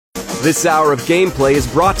This hour of gameplay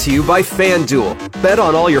is brought to you by FanDuel. Bet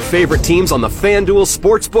on all your favorite teams on the FanDuel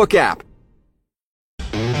Sportsbook app.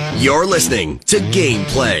 You're listening to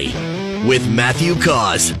Gameplay with Matthew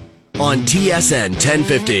Cause on TSN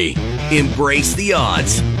 1050. Embrace the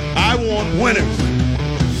odds. I want winners.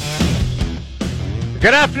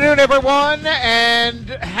 Good afternoon, everyone, and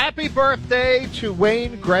happy birthday to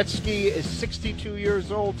Wayne Gretzky. Is 62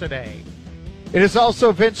 years old today. It is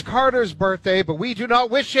also Vince Carter's birthday, but we do not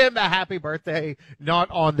wish him a happy birthday, not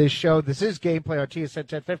on this show. This is Gameplay on TSN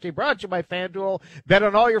 1050, brought to you by FanDuel. Bet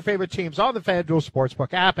on all your favorite teams on the FanDuel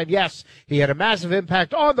Sportsbook app. And yes, he had a massive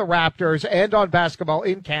impact on the Raptors and on basketball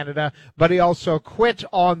in Canada, but he also quit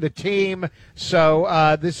on the team.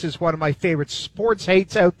 So this is one of my favorite sports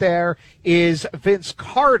hates out there, is Vince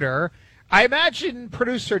Carter. I imagine,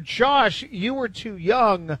 producer Josh, you were too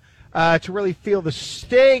young to really feel the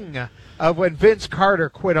sting of when Vince Carter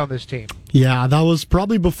quit on this team. Yeah, that was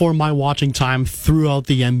probably before my watching time throughout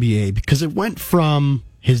the NBA, because it went from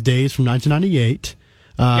his days from 1998,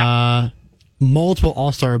 multiple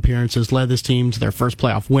All-Star appearances, led this team to their first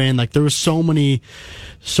playoff win. Like, there was so many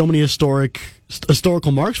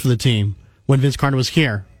historical marks for the team when Vince Carter was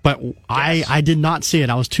here. But yes. I did not see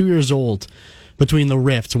it. I was 2 years old between the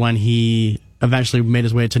rifts when he eventually made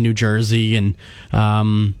his way to New Jersey, and how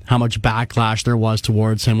much backlash there was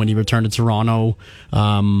towards him when he returned to Toronto.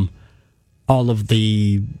 All of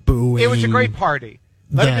the booing. It was a great party.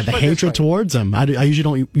 The hatred towards him. I usually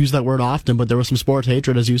don't use that word often, but there was some sports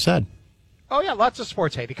hatred, as you said. Oh, yeah, lots of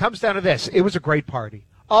sports hate. It comes down to this. It was a great party.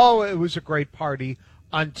 Oh, it was a great party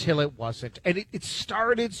until it wasn't. And it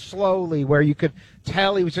started slowly, where you could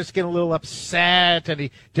tell he was just getting a little upset, and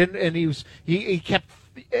he kept,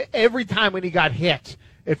 every time when he got hit,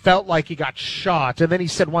 it felt like he got shot. And then he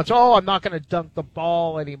said once, I'm not going to dunk the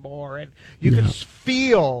ball anymore. And you could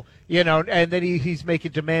feel, and then he's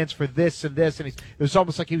making demands for this and this. And it was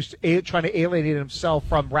almost like he was trying to alienate himself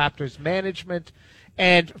from Raptors management.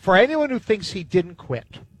 And for anyone who thinks he didn't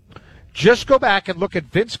quit, just go back and look at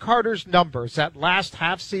Vince Carter's numbers that last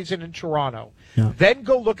half season in Toronto. Yeah. Then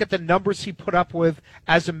go look at the numbers he put up with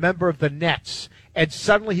as a member of the Nets. And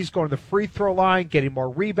suddenly he's going to the free throw line, getting more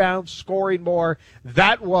rebounds, scoring more.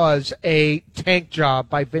 That was a tank job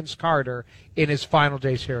by Vince Carter in his final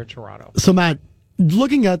days here in Toronto. So, Matt,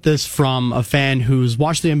 looking at this from a fan who's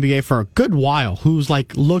watched the NBA for a good while, who's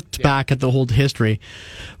looked back at the whole history,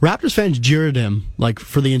 Raptors fans jeered him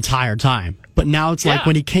for the entire time. But now it's like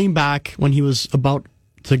when he came back, when he was about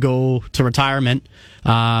to go to retirement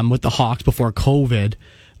with the Hawks before COVID,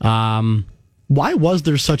 why was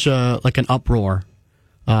there such an uproar,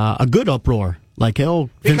 a good uproar?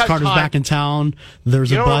 Vince Carter's back in town.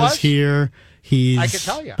 There's a buzz here. He's I can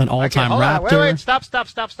tell you. An all-time Raptor. Wait,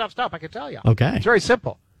 stop. I can tell you. Okay. It's very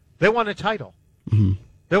simple. They won a title. Mm-hmm.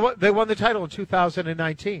 They won the title in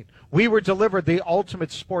 2019. We were delivered the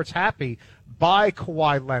ultimate sports happy by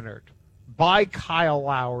Kawhi Leonard, by Kyle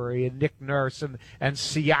Lowry and Nick Nurse and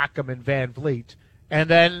Siakam and Van Vliet. And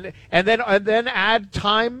then add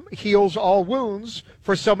time heals all wounds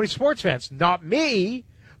for so many sports fans. Not me,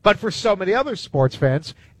 but for so many other sports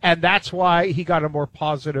fans. And that's why he got a more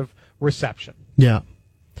positive reception. Yeah.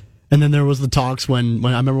 And then there was the talks when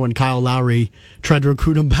I remember when Kyle Lowry tried to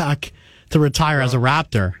recruit him back to retire as a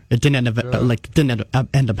Raptor. It didn't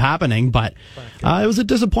end up happening, but it was a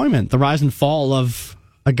disappointment. The rise and fall of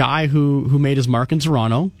a guy who made his mark in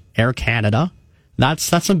Toronto, Air Canada. That's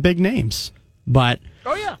some big names. But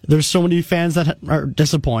there's so many fans that are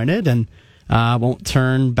disappointed and won't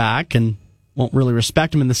turn back and won't really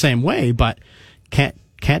respect him in the same way, but can't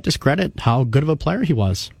discredit how good of a player he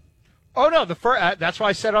was. Oh, no, that's why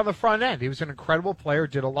I said on the front end. He was an incredible player,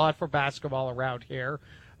 did a lot for basketball around here.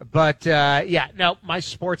 But, my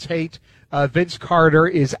sports hate, Vince Carter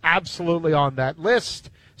is absolutely on that list.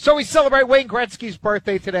 So we celebrate Wayne Gretzky's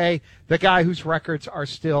birthday today, the guy whose records are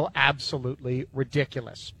still absolutely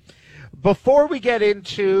ridiculous. Before we get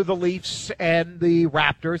into the Leafs and the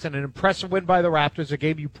Raptors, and an impressive win by the Raptors, a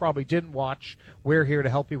game you probably didn't watch, we're here to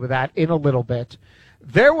help you with that in a little bit.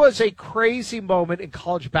 There was a crazy moment in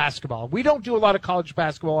college basketball. We don't do a lot of college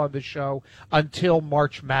basketball on this show until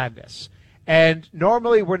March Madness. And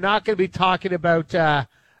normally we're not going to be talking about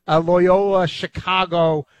Loyola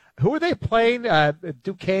Chicago. Who are they playing?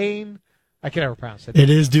 Duquesne? I can never pronounce it. It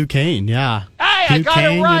is Duquesne, yeah. Hey, Duquesne I got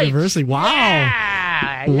it right. University. Wow.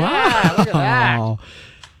 Yeah, look at that.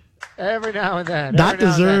 Every now and then. That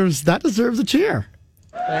deserves a cheer.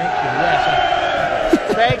 Thank you.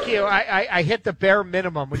 Yes. Thank you. I hit the bare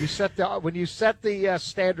minimum. When you set the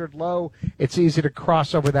standard low, it's easy to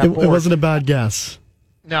cross over that board. It wasn't a bad guess.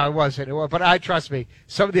 No, it wasn't. But trust me,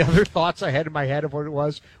 some of the other thoughts I had in my head of what it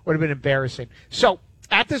was would have been embarrassing. So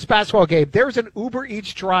at this basketball game, there's an Uber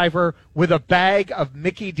Eats driver with a bag of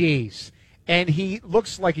Mickey D's. And he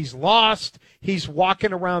looks like he's lost. He's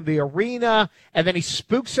walking around the arena, and then he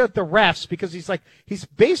spooks out the refs because he's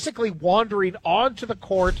basically wandering onto the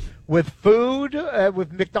court with food,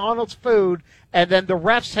 with McDonald's food, and then the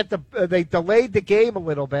refs they delayed the game a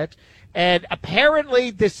little bit. And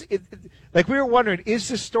apparently we were wondering, is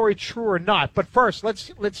this story true or not? But first,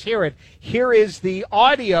 let's hear it. Here is the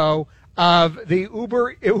audio of the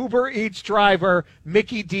Uber Eats driver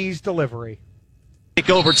Mickey D's delivery. Take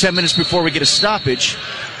over 10 minutes before we get a stoppage,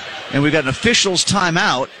 and we've got an official's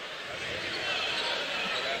timeout.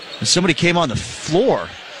 And somebody came on the floor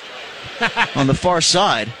on the far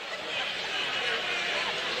side.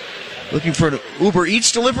 Looking for an Uber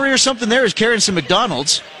Eats delivery or something there. Is carrying some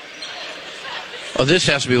McDonald's. Oh, this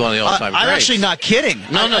has to be one of the all-time greats. I'm actually not kidding.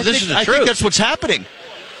 No, this is the truth. I think that's what's happening.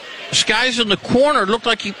 This guy's in the corner. Looked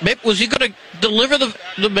like was he going to deliver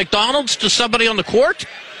the McDonald's to somebody on the court?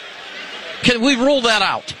 Can we rule that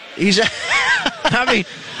out?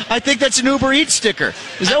 I think that's an Uber Eats sticker.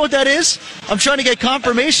 Is that what that is? I'm trying to get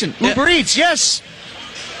confirmation. Uber Eats, yes.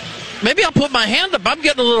 Maybe I'll put my hand up. I'm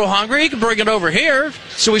getting a little hungry. You can bring it over here.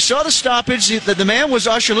 So we saw the stoppage. The man was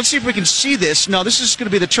usher. Let's see if we can see this. No, this is going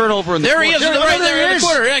to be the turnover in the There he is, right there in is. the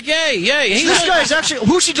corner. Yay. This guy's actually,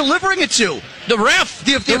 who's he delivering it to? The ref.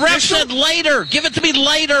 The ref said later. Give it to me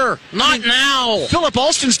later, not now. Philip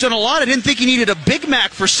Alston's done a lot. I didn't think he needed a Big Mac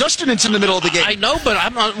for sustenance in the middle of the game. I know, but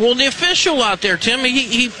I'm not. Well, the official out there, Tim,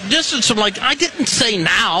 he distanced him like, I didn't say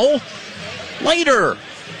now. Later.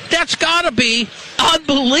 That's got to be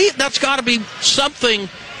unbelievable. That's got to be something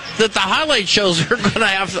that the highlight shows are going to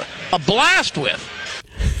have a blast with.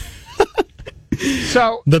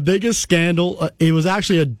 So the biggest scandal, it was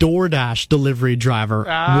actually a DoorDash delivery driver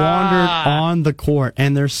wandered on the court,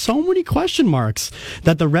 and there's so many question marks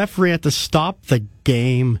that the referee had to stop the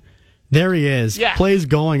game. There he is. Yeah. Plays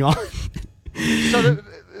going on. So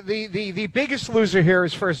the biggest loser here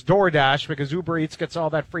is first DoorDash, because Uber Eats gets all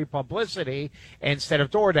that free publicity instead of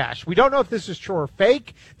DoorDash. We don't know if this is true or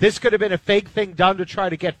fake. This could have been a fake thing done to try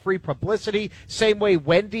to get free publicity. Same way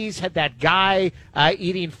Wendy's had that guy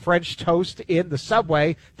eating French toast in the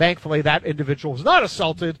subway. Thankfully, that individual was not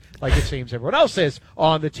assaulted like it seems everyone else is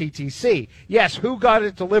on the TTC. Yes, who got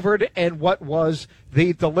it delivered and what was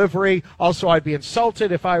the delivery? Also, I'd be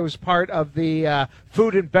insulted if I was part of the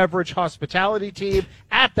food and beverage hospitality team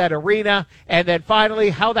at that arena. And then finally,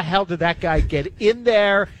 how the hell did that guy get in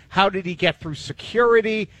there? How did he get through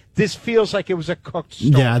security? This feels like it was a cooked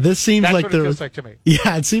story. Yeah, this seems That's like what there it was. feels like to me.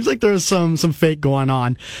 Yeah, it seems like there was some fake going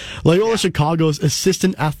on. Loyola Chicago's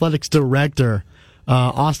assistant athletics director,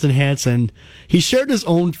 Austin Hansen, he shared his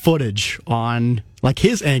own footage on like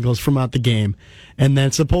his angles from out the game, and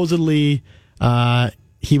then supposedly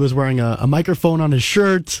he was wearing a microphone on his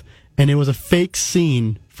shirt, and it was a fake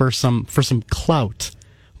scene for some clout.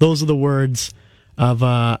 Those are the words of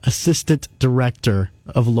assistant director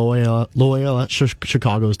of Loyola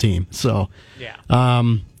Chicago's team. So, yeah.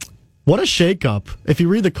 What a shakeup! If you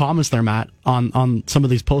read the comments there, Matt, on some of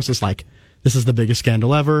these posts, it's like, this is the biggest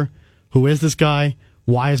scandal ever. Who is this guy?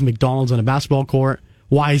 Why is McDonald's on a basketball court?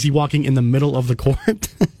 Why is he walking in the middle of the court?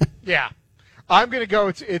 Yeah. I'm going to go,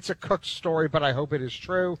 it's a cooked story, but I hope it is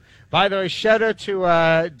true. By the way, shout out to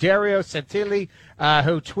Dario Santilli,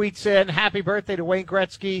 who tweets in, happy birthday to Wayne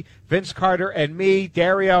Gretzky, Vince Carter, and me.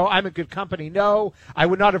 Dario, I'm in good company. No, I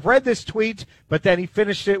would not have read this tweet, but then he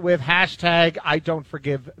finished it with hashtag I don't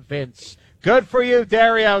forgive Vince. Good for you,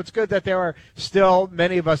 Dario. It's good that there are still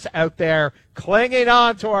many of us out there clinging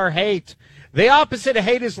on to our hate. The opposite of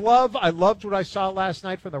hate is love. I loved what I saw last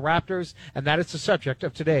night from the Raptors, and that is the subject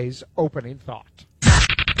of today's opening thought.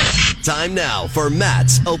 Time now for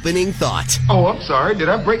Matt's opening thought. Oh, I'm sorry. Did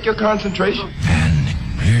I break your concentration? And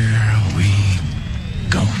here we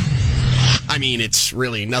go. I mean, it's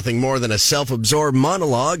really nothing more than a self-absorbed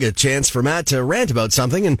monologue, a chance for Matt to rant about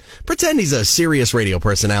something and pretend he's a serious radio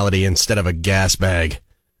personality instead of a gas bag.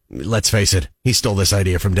 Let's face it, he stole this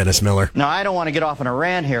idea from Dennis Miller. No, I don't want to get off on a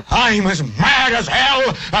rant here. I'm as mad as hell,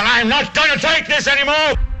 and I'm not going to take this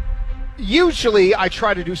anymore. Usually, I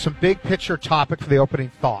try to do some big picture topic for the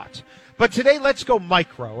opening thought. But today, let's go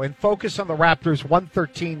micro and focus on the Raptors'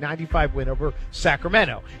 113-95 win over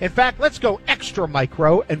Sacramento. In fact, let's go extra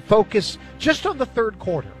micro and focus just on the third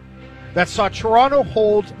quarter. That saw Toronto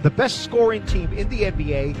hold the best scoring team in the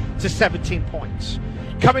NBA to 17 points.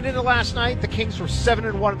 Coming into last night, the Kings were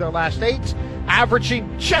 7-1 in their last 8.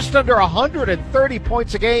 averaging just under 130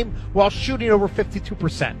 points a game while shooting over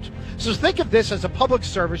 52%. So think of this as a public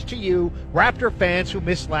service to you, Raptor fans who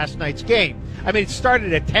missed last night's game. I mean, it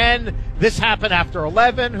started at 10. This happened after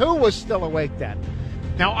 11. Who was still awake then?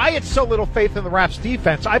 Now, I had so little faith in the Raps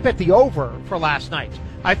defense, I bet the over for last night.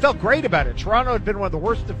 I felt great about it. Toronto had been one of the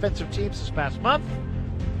worst defensive teams this past month.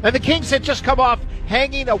 And the Kings had just come off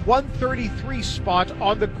hanging a 133 spot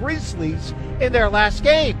on the Grizzlies in their last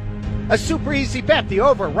game. A super easy bet, the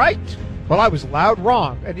over, right? Well, I was loud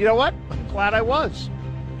wrong. And you know what? I'm glad I was.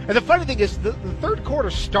 And the funny thing is, the third quarter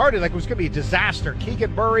started like it was going to be a disaster.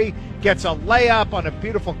 Keegan Murray gets a layup on a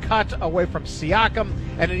beautiful cut away from Siakam,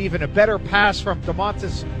 and an even a better pass from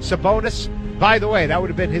Domantas Sabonis. By the way, that would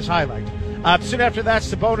have been his highlight. Soon after that,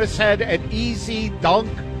 Sabonis had an easy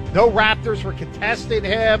dunk. No Raptors were contesting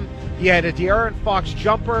him. He had a De'Aaron Fox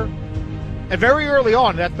jumper. And very early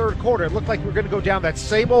on in that third quarter, it looked like we were going to go down that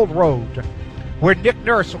same old road where Nick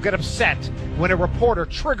Nurse will get upset when a reporter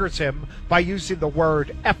triggers him by using the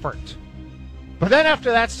word effort. But then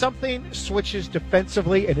after that, something switches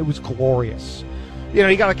defensively, and it was glorious. You know,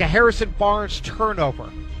 you got like a Harrison Barnes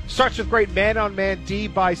turnover. Starts with great man-on-man D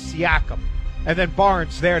by Siakam. And then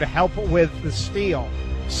Barnes there to help with the steal.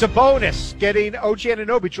 Sabonis getting OG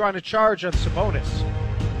Anunoby drawing a charge on Sabonis.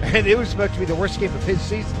 And it was about to be the worst game of his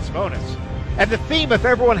season, Sabonis. And the theme of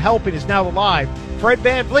everyone helping is now alive. Fred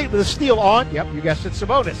VanVleet with a steal on, yep, you guessed it,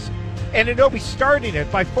 Sabonis. And Anunoby starting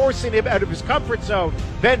it by forcing him out of his comfort zone.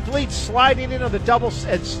 VanVleet sliding in on the double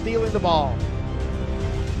and stealing the ball.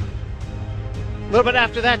 A little bit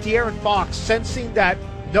after that, De'Aaron Fox, sensing that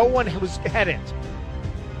no one had it,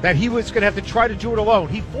 that he was going to have to try to do it alone.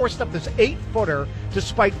 He forced up this 8-footer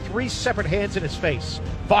despite 3 separate hands in his face.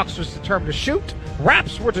 Fox was determined to shoot.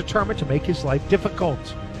 Raps were determined to make his life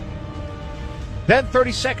difficult. Then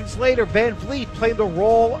 30 seconds later, VanVleet playing the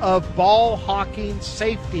role of ball-hawking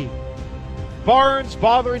safety. Barnes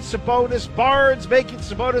bothering Sabonis. Barnes making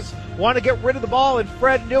Sabonis want to get rid of the ball, and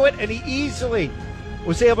Fred knew it, and he easily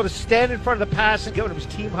was able to stand in front of the pass and get one of his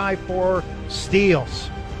team-high 4 steals.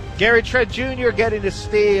 Gary Trent Jr. getting a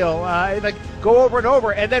steal, go over and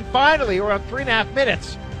over. And then finally, around 3.5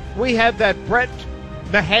 minutes, we have that Brett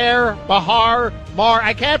Bahar,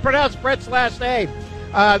 I can't pronounce Brett's last name,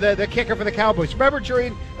 the kicker for the Cowboys. Remember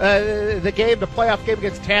during the playoff game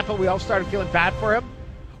against Tampa, we all started feeling bad for him?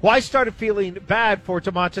 Well, I started feeling bad for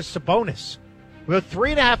Domantas Sabonis. With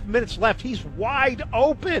 3.5 minutes left, he's wide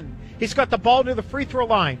open. He's got the ball near the free throw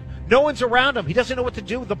line. No one's around him. He doesn't know what to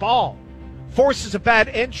do with the ball. Forces a bad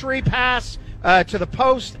entry pass to the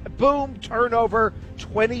post. Boom, turnover,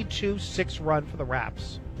 22-6 run for the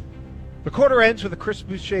Raps. The quarter ends with a Chris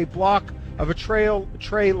Boucher block of a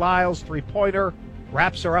Trey Lyles three-pointer.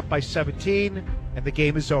 Raps are up by 17, and the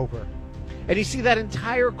game is over. And you see that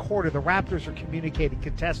entire quarter, the Raptors are communicating,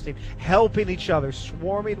 contesting, helping each other,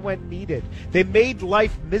 swarming when needed. They made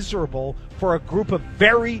life miserable for a group of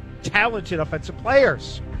very talented offensive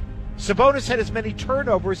players. Sabonis had as many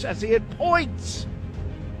turnovers as he had points.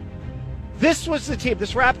 This was the team,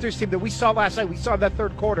 this Raptors team that we saw last night, we saw in that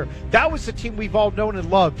third quarter. That was the team we've all known and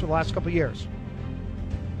loved for the last couple of years.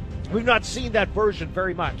 We've not seen that version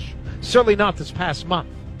very much. Certainly not this past month.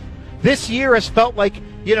 This year has felt like,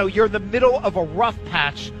 you're in the middle of a rough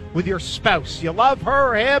patch with your spouse. You love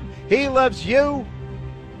her or him, he loves you.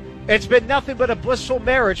 It's been nothing but a blissful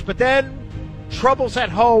marriage, but then troubles at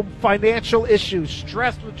home, financial issues,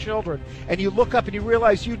 stress with children, and you look up and you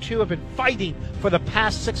realize you two have been fighting for the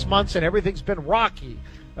past 6 months and everything's been rocky.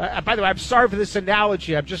 By the way, I'm sorry for this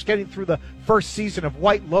analogy. I'm just getting through the first season of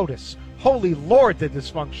White Lotus. Holy Lord, the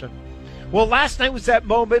dysfunction. Well, last night was that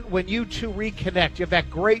moment when you two reconnect. You have that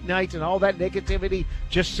great night and all that negativity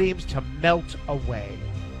just seems to melt away.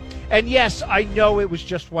 And yes, I know it was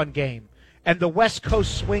just one game, and the West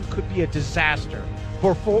Coast swing could be a disaster.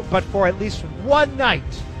 But for at least one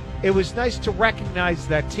night, it was nice to recognize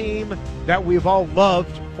that team that we've all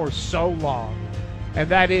loved for so long. And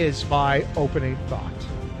that is my opening thought.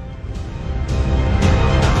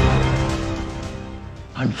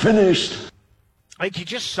 I'm finished. Like, you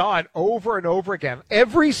just saw it over and over again.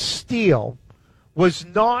 Every steal was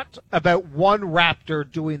not about one Raptor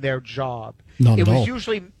doing their job. It was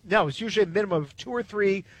usually a minimum of 2 or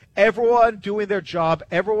 3, everyone doing their job,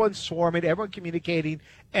 everyone swarming, everyone communicating,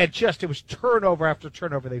 and it was turnover after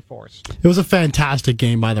turnover they forced. It was a fantastic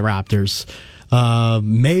game by the Raptors.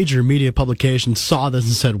 Major media publications saw this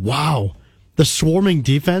and said, wow, the swarming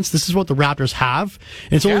defense, this is what the Raptors have.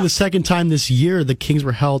 And it's only the second time this year the Kings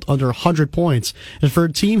were held under 100 points. And for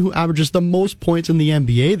a team who averages the most points in the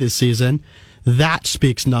NBA this season, that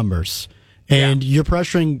speaks numbers. And you're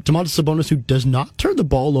pressuring Domantas Sabonis, who does not turn the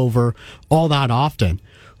ball over all that often,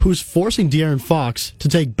 who's forcing De'Aaron Fox to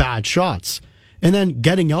take bad shots, and then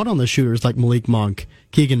getting out on the shooters like Malik Monk,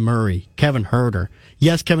 Keegan Murray, Kevin Huerter.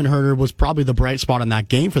 Yes, Kevin Huerter was probably the bright spot in that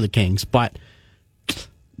game for the Kings, but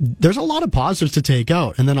there's a lot of positives to take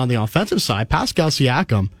out. And then on the offensive side, Pascal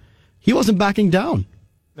Siakam, he wasn't backing down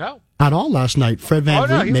at all last night. Fred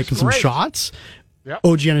VanVleet making some shots. Yep.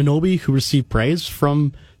 OG Anunoby, who received praise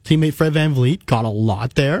from teammate Fred VanVleet, got a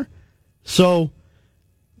lot there. So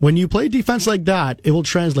when you play defense like that, it will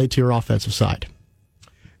translate to your offensive side.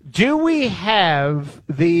 Do we have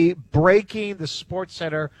the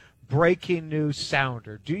SportsCenter breaking news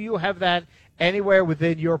sounder? Do you have that anywhere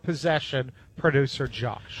within your possession, producer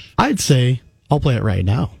Josh? I'd say I'll play it right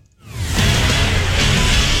now.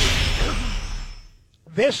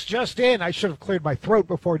 This just in, I should have cleared my throat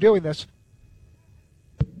before doing this.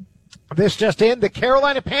 This just in, the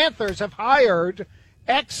Carolina Panthers have hired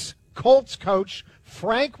ex-Colts coach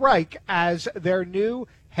Frank Reich as their new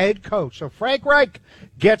head coach. So Frank Reich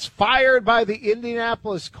gets fired by the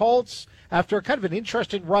Indianapolis Colts after kind of an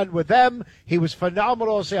interesting run with them. He was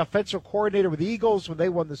phenomenal as the offensive coordinator with the Eagles when they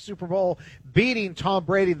won the Super Bowl, beating Tom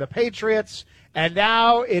Brady and the Patriots. And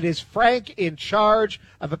now it is Frank in charge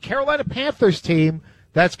of a Carolina Panthers team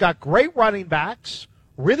that's got great running backs,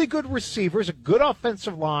 really good receivers, a good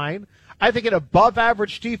offensive line, I think an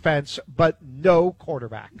above-average defense, but no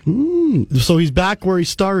quarterback. So he's back where he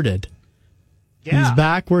started. Yeah. He's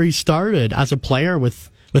back where he started as a player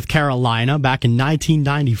with Carolina back in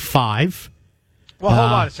 1995. Well,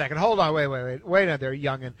 hold on a second. Hold on. Wait on there,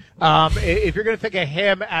 youngin. If you're going to think of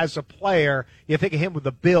him as a player, you think of him with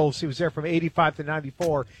the Bills. He was there from 85 to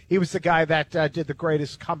 94. He was the guy that did the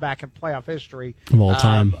greatest comeback in playoff history. Of all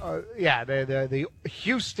time. The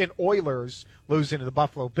Houston Oilers losing to the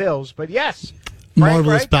Buffalo Bills. But yes.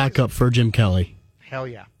 Marvelous backup for Jim Kelly. Hell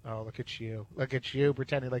yeah. Oh, look at you. Look at you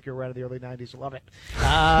pretending like you're around in the early 90s. I love it.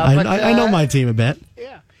 I know my team a bit.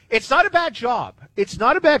 Yeah. It's not a bad job. It's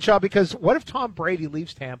not a bad job because what if Tom Brady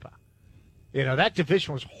leaves Tampa? You know, that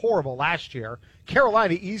division was horrible last year.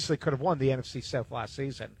 Carolina easily could have won the NFC South last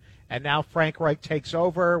season. And now Frank Reich takes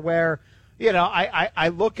over where, you know, I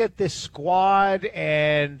look at this squad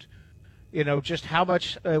and, you know, just how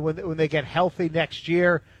much when they get healthy next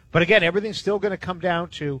year. But again, everything's still going to come down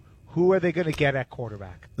to who are they going to get at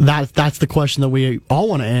quarterback? That's the question that we all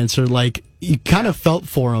want to answer. Like, you kind of felt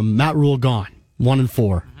for him. Matt Rule gone,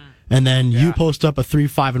 1-4. And then you post up a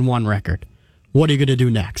 3-5-1 record. What are you going to do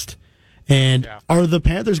next? And are the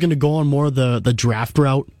Panthers going to go on more of the draft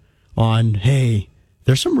route on, hey,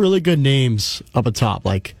 there's some really good names up at top,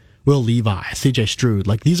 like Will Levi, CJ Stroud.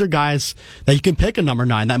 Like, these are guys that you can pick a number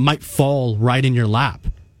 9 that might fall right in your lap.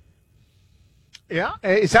 Yeah.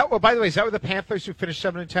 Is that, by the way, is that where the Panthers who finished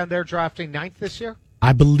 7-10, they're drafting 9th this year?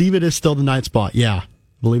 I believe it is still the 9th spot. Yeah. I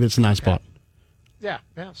believe it's the 9th spot. Yeah.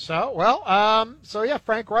 So,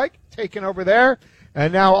 Frank Reich taking over there.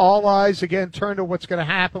 And now all eyes again turn to what's going to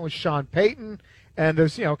happen with Sean Payton. And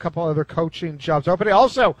there's, a couple other coaching jobs opening.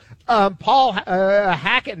 Also, Nathaniel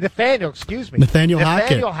Hackett.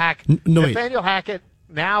 Nathaniel Hackett,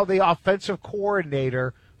 now the offensive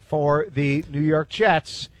coordinator for the New York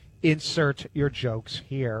Jets. Insert your jokes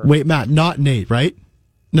here. Wait, Matt, not Nate, right?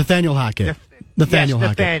 Nathaniel Hackett.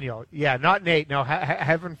 Nathaniel. Yeah, not Nate. No,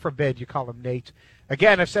 heaven forbid you call him Nate.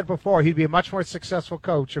 Again, I've said before, he'd be a much more successful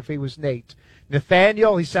coach if he was Nate.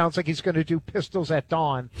 Nathaniel, he sounds like he's going to do Pistols at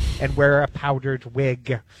Dawn and wear a powdered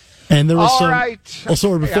wig. And there was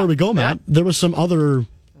Also, before we go, Matt, there was some other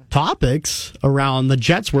topics around the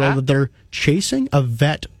Jets world that they're chasing a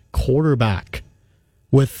vet quarterback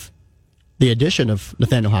with the addition of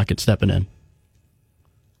Nathaniel Hackett stepping in.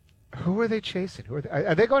 Who are they chasing?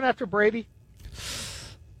 Are they going after Brady?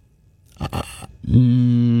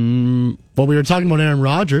 Well, we were talking about Aaron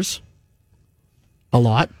Rodgers a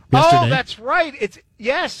lot yesterday. Oh, that's right. It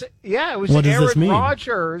was what does Aaron this mean?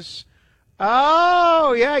 Rodgers.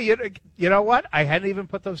 Oh, yeah. You know what? I hadn't even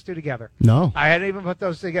put those two together. No. I hadn't even put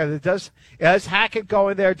those together. Does Hackett go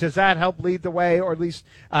in there? Does that help lead the way or at least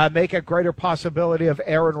make a greater possibility of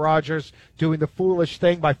Aaron Rodgers doing the foolish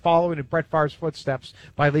thing by following in Brett Favre's footsteps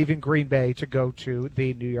by leaving Green Bay to go to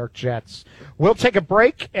the New York Jets? We'll take a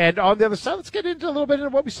break, and on the other side, let's get into a little bit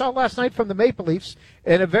of what we saw last night from the Maple Leafs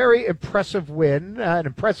in a very impressive win, an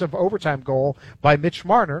impressive overtime goal by Mitch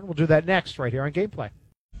Marner. We'll do that next right here on Gameplay.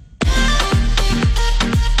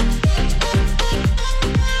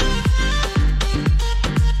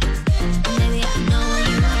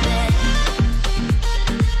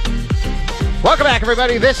 Welcome back,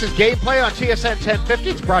 everybody. This is Gameplay on TSN 1050.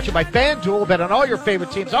 It's brought to you by FanDuel. Bet on all your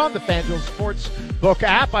favorite teams on the FanDuel Sportsbook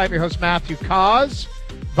app. I'm your host, Matthew Cause.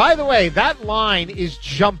 By the way, that line is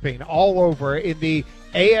jumping all over in the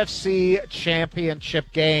AFC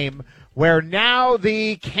Championship game, where now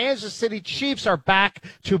the Kansas City Chiefs are back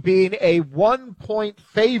to being a 1-point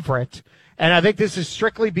favorite. And I think this is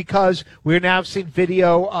strictly because we're now seeing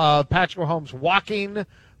video of Patrick Mahomes walking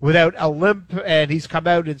without a limp, and he's come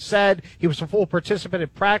out and said he was a full participant in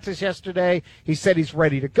practice yesterday. He said he's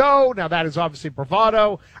ready to go. Now that is obviously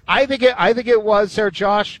bravado. I think it was there,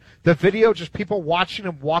 Josh. The video, just people watching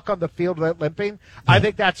him walk on the field without limping. I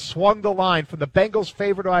think that swung the line from the Bengals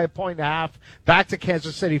favored by 1.5 points back to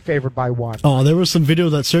Kansas City favored by 1. Oh, there was some video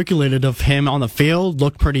that circulated of him on the field.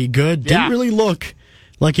 Looked pretty good. Didn't really look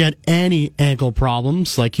like he had any ankle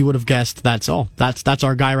problems. Like you would have guessed that's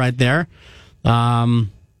our guy right there.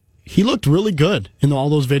 He looked really good in all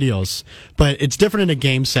those videos, but it's different in a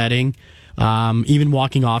game setting. Even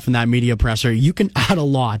walking off in that media presser, you can add a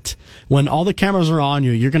lot. When all the cameras are on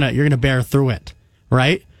you, you're gonna bear through it,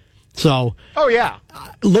 right? So,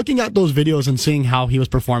 looking at those videos and seeing how he was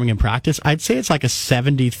performing in practice, I'd say it's like a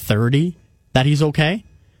 70-30 that he's okay.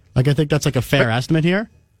 Like I think that's like a fair estimate here.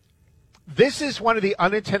 This is one of the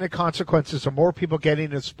unintended consequences of more people getting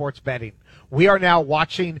into sports betting. We are now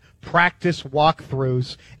watching practice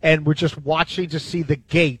walkthroughs, and we're just watching to see the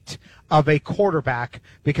gait of a quarterback,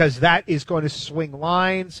 because that is going to swing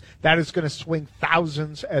lines. That is going to swing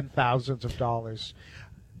thousands and thousands of dollars.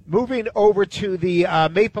 Moving over to the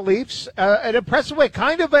Maple Leafs, an impressive way,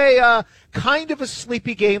 kind of a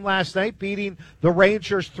sleepy game last night, beating the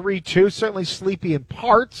Rangers 3-2. Certainly sleepy in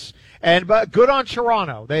parts, but good on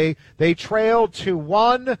Toronto. They trailed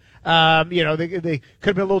 2-1. They could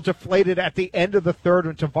have been a little deflated at the end of the third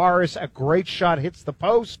when Tavares, a great shot, hits the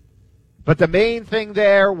post. But the main thing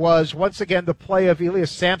there was, once again, the play of Ilya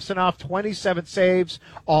Samsonov, 27 saves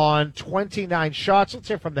on 29 shots. Let's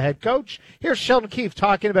hear from the head coach. Here's Sheldon Keefe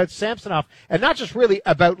talking about Samsonov, and not just really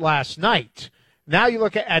about last night. Now you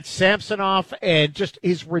look at Samsonov and just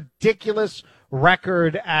his ridiculous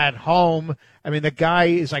record at home. I mean, the guy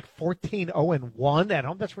is like 14-0-1 at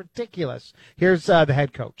home. That's ridiculous. Here's the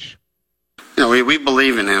head coach. We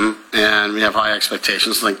believe in him, and we have high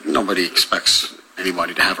expectations. Like, nobody expects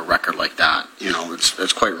anybody to have a record like that.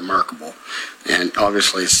 It's quite remarkable, and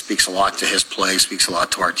obviously it speaks a lot to his play, speaks a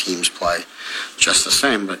lot to our team's play, just the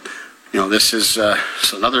same. But this is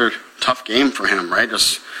it's another tough game for him, right?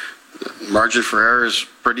 The margin for error is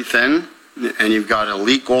pretty thin, and you've got an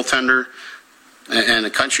elite goaltender and a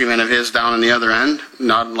countryman of his down on the other end,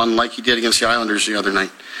 not unlike he did against the Islanders the other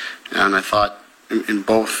night. And I thought in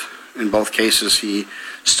both cases he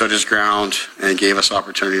stood his ground and gave us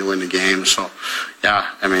opportunity to win the game. So,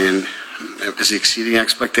 is he exceeding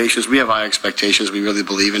expectations? We have high expectations. We really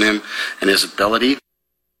believe in him and his ability.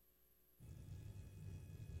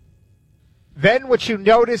 Then what you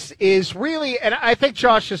notice is really, and I think,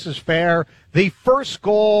 Josh, this is fair, the first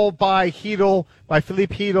goal by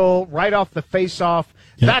Philippe Hedl, right off the face-off,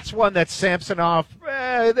 that's one that Samsonov,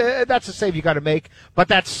 that's a save you got to make. But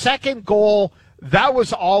that second goal, that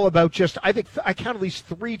was all about I count at least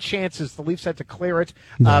 3 chances the Leafs had to clear it.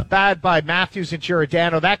 Bad by Matthews and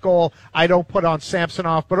Giordano. That goal I don't put on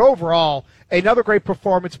Samsonov, but overall, another great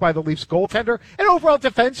performance by the Leafs goaltender. And overall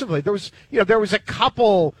defensively, there was a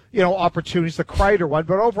couple, opportunities, the Kreider one,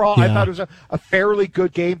 but overall I thought it was a fairly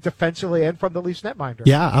good game defensively and from the Leafs netminder.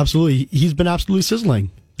 Yeah, absolutely. He's been absolutely sizzling.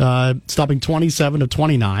 Stopping 27 of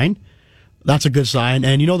 29. That's a good sign.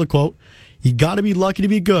 And you know the quote, you got to be lucky to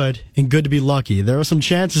be good and good to be lucky. There were some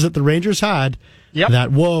chances that the Rangers had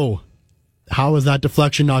that, whoa, how is that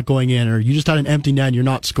deflection not going in? Or you just had an empty net and you're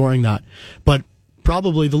not scoring that. But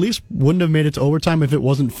probably the Leafs wouldn't have made it to overtime if it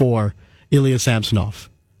wasn't for Ilya Samsonov.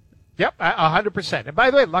 Yep, 100%. And by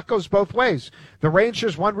the way, luck goes both ways. The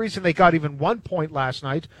Rangers, one reason they got even 1 point last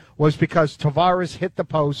night was because Tavares hit the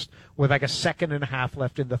post with like a second and a half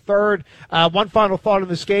left in the third. One final thought on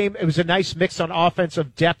this game. It was a nice mix on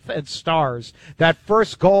offensive depth and stars. That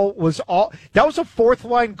first goal was that was a fourth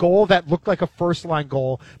line goal that looked like a first line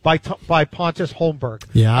goal by Pontus Holmberg.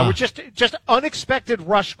 Yeah. Just unexpected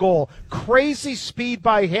rush goal. Crazy speed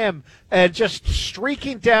by him and just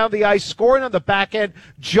streaking down the ice, scoring on the back end.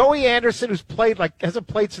 Joey Anderson, hasn't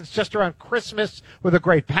played since just around Christmas, with a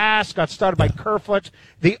great pass, got started by Kerfoot.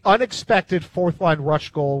 The unexpected fourth-line rush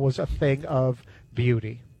goal was a thing of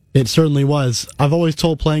beauty. It certainly was. I've always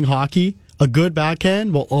told playing hockey, a good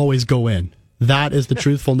backhand will always go in. That is the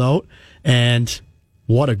truthful note, and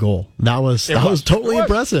what a goal. That was totally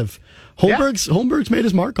impressive. Holmberg's made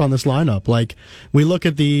his mark on this lineup. Like, we look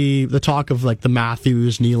at the talk of like the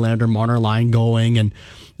Matthews, Nylander, Marner line going, and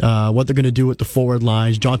what they're going to do with the forward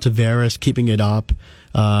lines. John Tavares keeping it up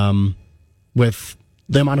with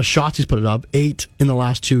the amount of shots he's put it up, 8 in the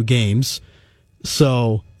last 2 games.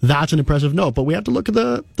 So that's an impressive note. But we have to look at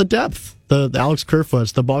the depth, the Alex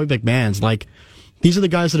Kerfoots, the Bobby McMahons. Like, these are the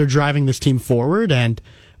guys that are driving this team forward. And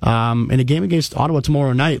in a game against Ottawa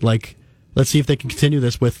tomorrow night, like, let's see if they can continue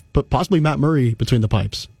this with possibly Matt Murray between the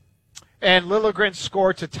pipes. And Liljegren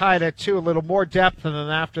scored to tie it at 2, a little more depth, and then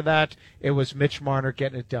after that, it was Mitch Marner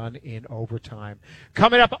getting it done in overtime.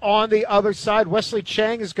 Coming up on the other side, Wesley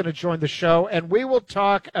Chang is going to join the show, and we will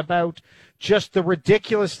talk about just the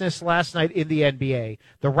ridiculousness last night in the NBA.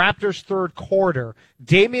 The Raptors' third quarter.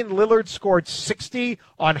 Damian Lillard scored 60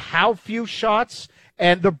 on how few shots,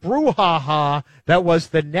 and the brouhaha that was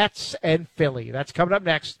the Nets and Philly. That's coming up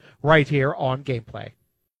next right here on Gameplay.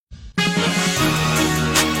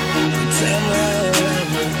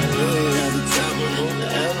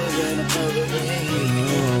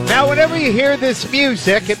 Now, whenever you hear this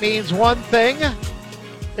music, it means one thing.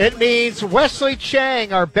 It means Wesley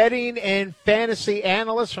Chang, our betting and fantasy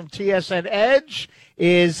analyst from TSN Edge,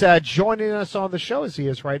 is joining us on the show, as he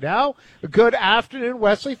is right now. Good afternoon,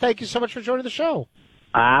 Wesley. Thank you so much for joining the show.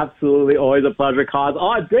 Absolutely. Always a pleasure, Cause.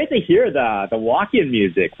 Oh, it's great to hear the walk-in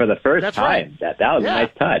music for the first time. Right. That was a nice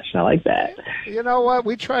touch. I like that. You know what?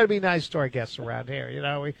 We try to be nice to our guests around here. You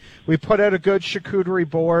know, we put out a good charcuterie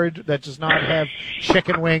board that does not have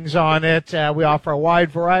chicken wings on it. We offer a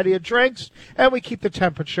wide variety of drinks, and we keep the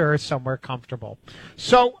temperature somewhere comfortable.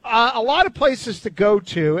 So a lot of places to go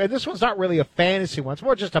to, and this one's not really a fantasy one. It's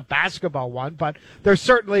more just a basketball one, but there's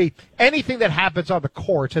certainly anything that happens on the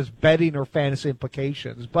court has betting or fantasy implications.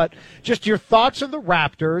 But just your thoughts on the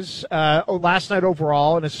Raptors last night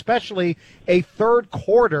overall, and especially a third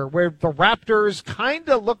quarter where the Raptors kind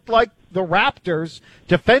of looked like the Raptors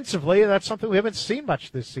defensively, and that's something we haven't seen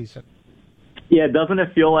much this season. Yeah, doesn't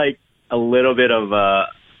it feel like a little bit of a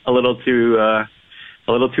little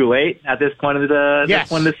too late at this point of this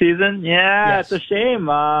point of the season? Yeah, It's a shame.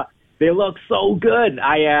 They look so good.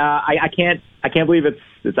 I can't believe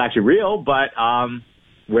it's actually real, but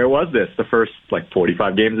where was this? The first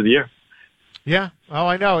 45 games of the year. Yeah. Oh,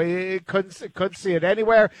 I know. It couldn't see it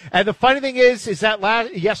anywhere. And the funny thing is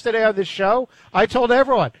that yesterday on this show, I told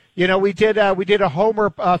everyone, we did a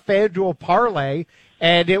Homer FanDuel parlay,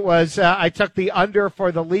 and it was I took the under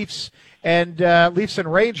for the Leafs and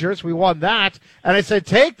Rangers. We won that, and I said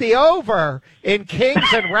take the over in Kings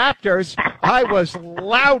and Raptors. I was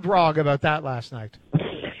loud wrong about that last night.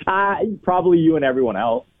 Probably you and everyone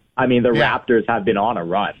else. I mean, the Raptors have been on a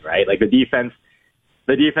run, right? Like the defense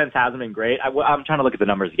hasn't been great. I'm trying to look at the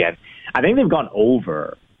numbers again. I think they've gone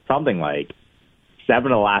over something like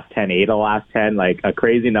 7 of the last 10, 8 of the last 10, like a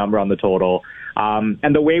crazy number on the total.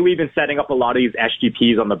 And the way we've been setting up a lot of these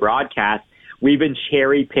SGPs on the broadcast, we've been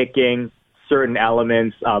cherry picking certain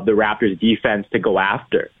elements of the Raptors defense to go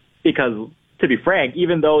after. Because to be frank,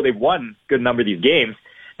 even though they've won a good number of these games,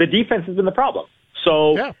 the defense has been the problem.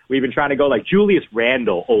 So we've been trying to go like Julius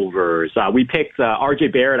Randle overs. We picked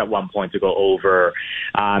RJ Barrett at one point to go over.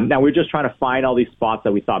 Now we're just trying to find all these spots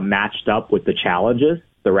that we thought matched up with the challenges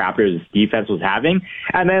the Raptors defense was having.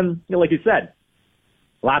 And then, like you said,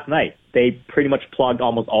 last night, they pretty much plugged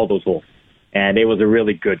almost all those holes. And it was a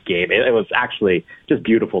really good game. It was actually just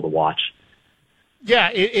beautiful to watch.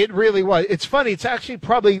 Yeah, it really was. It's funny. It's actually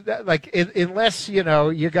probably unless, you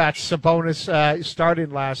got Sabonis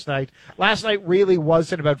starting last night. Last night really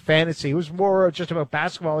wasn't about fantasy. It was more just about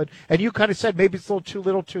basketball. And you kind of said maybe it's a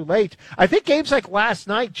little too late. I think games like last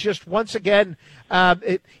night just once again,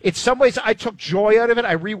 in some ways I took joy out of it.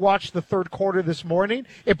 I rewatched the third quarter this morning.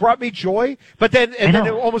 It brought me joy. But then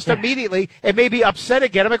almost immediately it made me upset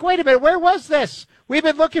again. I'm like, wait a minute, where was this? We've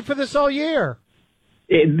been looking for this all year.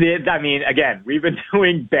 Again, we've been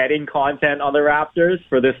doing betting content on the Raptors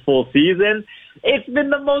for this full season. It's been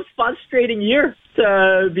the most frustrating year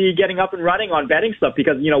to be getting up and running on betting stuff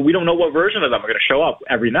because, we don't know what version of them are going to show up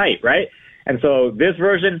every night, right? And so this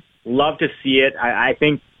version, love to see it. I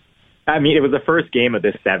think, it was the first game of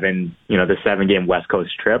this the 7-game West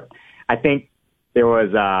Coast trip. I think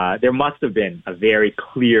there must have been a very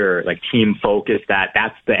clear, team focus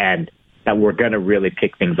that's the end that we're going to really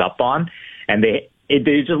pick things up on. And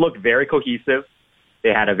they just looked very cohesive.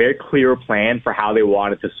 They had a very clear plan for how they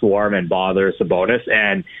wanted to swarm and bother Sabonis,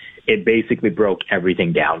 and it basically broke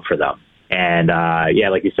everything down for them. And,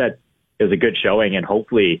 like you said, it was a good showing, and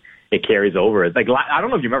hopefully it carries over. It's I don't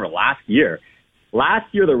know if you remember last year. Last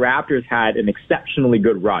year, the Raptors had an exceptionally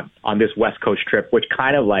good run on this West Coast trip, which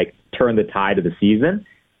kind of, turned the tide of the season.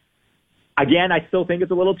 Again, I still think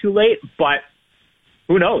it's a little too late, but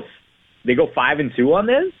who knows? They go 5-2 on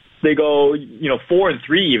this. They go, 4-3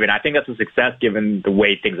 even. I think that's a success given the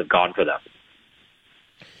way things have gone for them.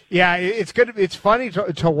 Yeah, it's good. It's funny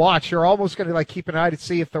to watch. You're almost going to keep an eye to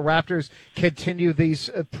see if the Raptors continue these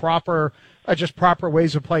proper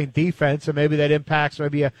ways of playing defense, and maybe that impacts.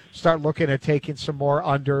 Maybe you start looking at taking some more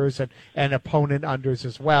unders and opponent unders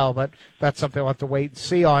as well. But that's something we'll have to wait and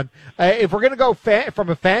see on. If we're going to go from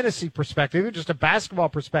a fantasy perspective, even just a basketball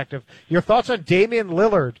perspective, your thoughts on Damian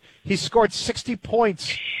Lillard? He scored 60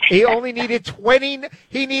 points. He only needed 20.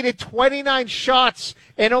 He needed 29 shots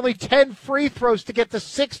and only 10 free throws to get to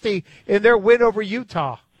 60 in their win over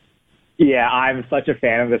Utah. Yeah, I'm such a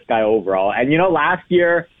fan of this guy overall. And last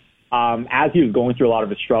year, as he was going through a lot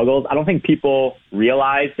of his struggles, I don't think people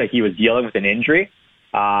realized that he was dealing with an injury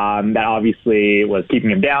that obviously was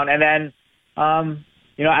keeping him down. And then,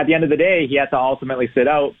 at the end of the day, he had to ultimately sit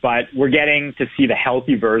out. But we're getting to see the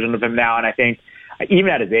healthy version of him now. And I think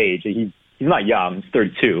even at his age, he's not young, he's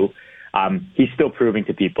 32. He's still proving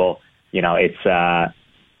to people,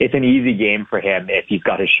 it's an easy game for him if he's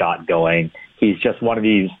got his shot going. He's just one of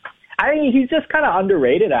these. I think he's just kind of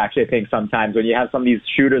underrated, actually, I think, sometimes when you have some of these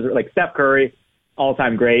shooters like Steph Curry,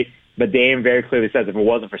 all-time great, but Dame very clearly says if it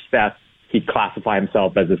wasn't for Steph, he'd classify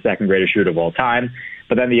himself as the second greatest shooter of all time.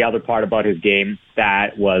 But then the other part about his game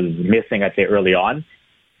that was missing, I'd say, early on,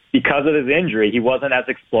 because of his injury, he wasn't as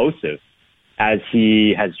explosive as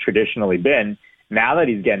he has traditionally been. Now that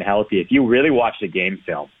he's getting healthy, if you really watch the game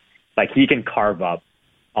film, he can carve up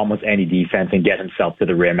almost any defense and get himself to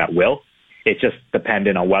the rim at will. It's just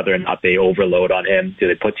dependent on whether or not they overload on him. Do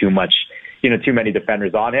they put too many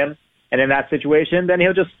defenders on him? And in that situation, then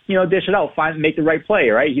he'll just, dish it out, make the right play,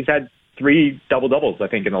 right? He's had 3 double-doubles, I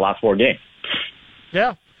think, in the last 4 games.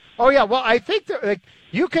 Yeah. Oh, yeah. Well, I think that,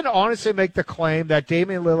 you can honestly make the claim that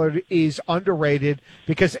Damian Lillard is underrated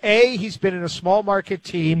because, A, he's been in a small market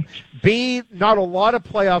team, B, not a lot of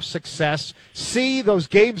playoff success, C, those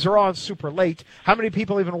games are on super late. How many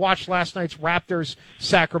people even watched last night's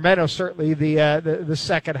Raptors-Sacramento, certainly the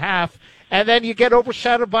second half? And then you get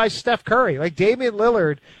overshadowed by Steph Curry. Damian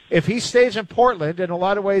Lillard, if he stays in Portland, in a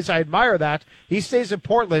lot of ways I admire that, he stays in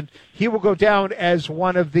Portland, he will go down as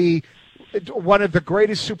one of the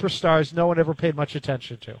greatest superstars no one ever paid much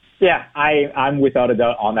attention to. Yeah, I'm without a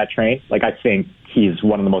doubt on that train. I think he's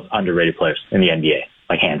one of the most underrated players in the NBA,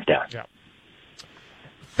 hands down. Yeah.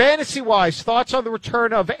 Fantasy-wise, thoughts on the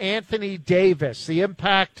return of Anthony Davis, the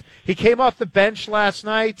impact. He came off the bench last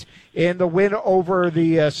night in the win over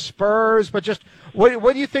the Spurs, but just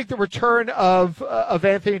what do you think the return of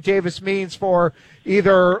Anthony Davis means for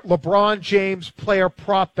either LeBron James player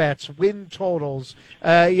prop bets, win totals?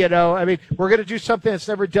 We're going to do something that's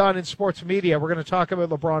never done in sports media. We're going to talk about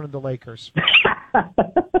LeBron and the Lakers.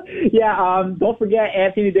 Yeah, don't forget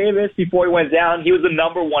Anthony Davis, before he went down, he was the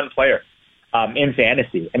number 1 player in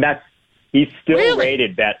fantasy. And he's still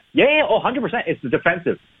rated that. Yeah, 100%. It's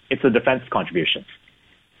the defense contributions.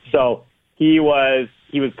 So he was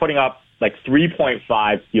putting up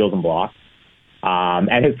 3.5 steals and blocks.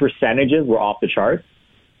 And his percentages were off the charts.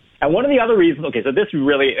 And one of the other reasons, so this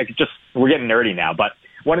really, we're getting nerdy now, but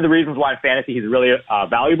one of the reasons why in fantasy he's really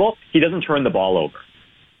valuable, he doesn't turn the ball over.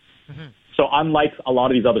 Mm-hmm. So unlike a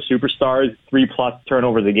lot of these other superstars, 3+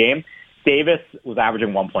 turnovers a game, Davis was averaging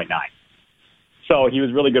 1.9. So he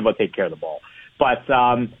was really good about taking care of the ball. But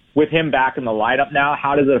with him back in the lineup now,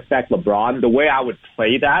 how does it affect LeBron? The way I would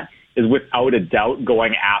play that is without a doubt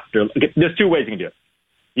going after. There's 2 ways you can do it.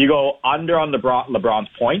 You go under on LeBron's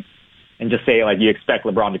points and just say, you expect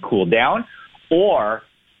LeBron to cool down, or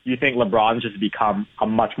you think LeBron's just become a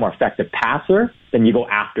much more effective passer, then you go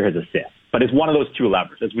after his assists. But it's one of those 2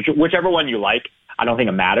 levers. It's whichever one you like. I don't think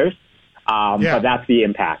it matters. But that's the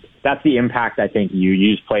impact. That's the impact I think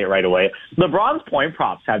you just play it right away. LeBron's point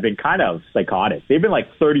props have been kind of psychotic. They've been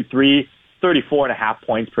 33, 34.5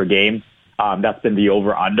 points per game. That's been the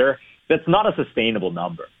over-under. That's not a sustainable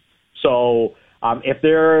number. So if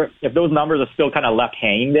those numbers are still kind of left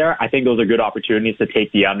hanging there, I think those are good opportunities to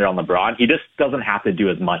take the under on LeBron. He just doesn't have to do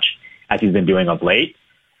as much as he's been doing of late.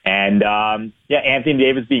 And Anthony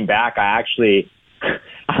Davis being back,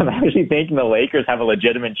 I'm actually thinking the Lakers have a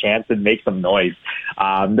legitimate chance to make some noise.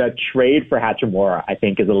 The trade for Hachimura, I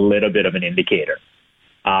think, is a little bit of an indicator.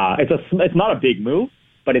 It's not a big move,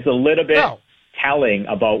 but it's a little bit telling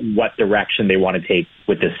about what direction they want to take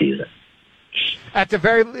with this season. At the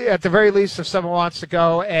very least, if someone wants to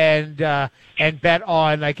go and bet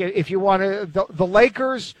on, if you want to, the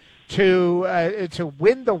Lakers to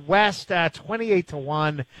win the West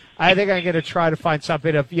 28-1. I think I'm going to try to find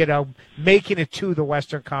something of making it to the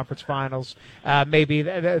Western Conference Finals. Maybe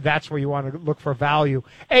that's where you want to look for value.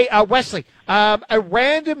 Hey, Wesley, a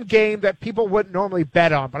random game that people wouldn't normally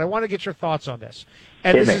bet on, but I want to get your thoughts on this.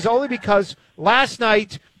 And this is only because last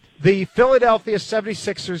night the Philadelphia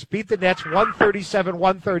 76ers beat the Nets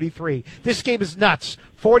 137-133. This game is nuts.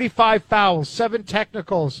 45 fouls, 7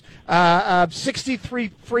 technicals,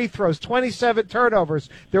 63 free throws, 27 turnovers.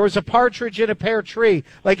 There was a partridge in a pear tree.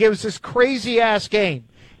 Like, it was this crazy-ass game.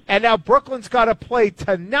 And now Brooklyn's got to play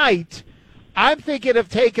tonight. I'm thinking of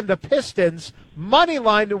taking the Pistons money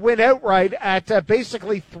line to win outright at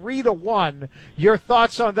basically 3-1. Your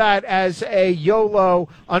thoughts on that as a YOLO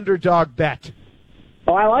underdog bet?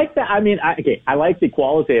 Oh, I like that. I mean, I like the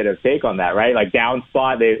qualitative take on that, right? Like, down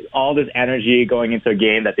spot, all this energy going into a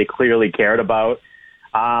game that they clearly cared about.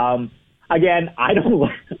 Again, I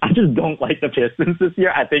just don't like the Pistons this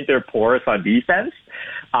year. I think they're porous on defense.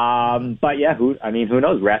 But yeah, who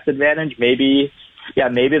knows? Rest advantage, maybe. Yeah,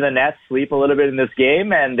 maybe the Nets sleep a little bit in this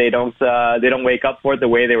game and they don't wake up for it the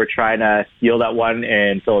way they were trying to steal that one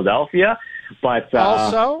in Philadelphia. But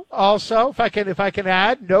also, if I can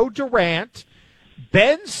add, no Durant.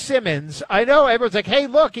 Ben Simmons, I know everyone's like, hey,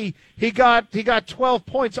 look, he got 12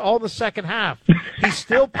 points all in the second half. He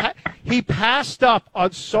still he passed up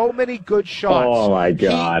on so many good shots. Oh my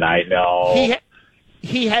God, I know.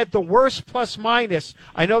 He had the worst plus minus.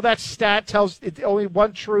 I know that stat tells it only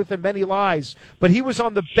one truth and many lies, but he was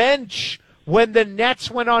on the bench when the Nets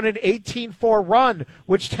went on an 18-4 run,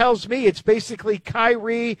 which tells me it's basically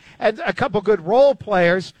Kyrie and a couple good role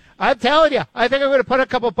players. I'm telling you, I think I'm going to put a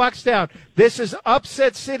couple bucks down. This is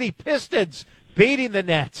upset city Pistons beating the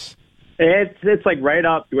Nets. It's like right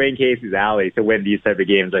up Dwayne Casey's alley to win these type of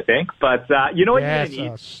games, I think. But you know what you're going to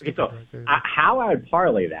need? Okay, so how I would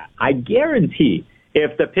parlay that, I guarantee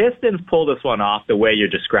if the Pistons pull this one off the way you're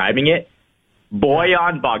describing it,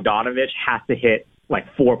 Bojan Bogdanovic has to hit like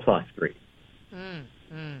 4+3.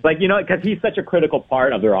 Like, because he's such a critical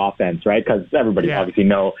part of their offense, right? Because everybody obviously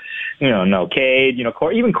know Cade,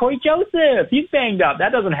 even Corey Joseph, he's banged up.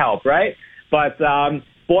 That doesn't help, right? But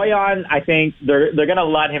Bojan, I think they're going to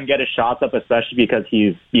let him get his shots up, especially because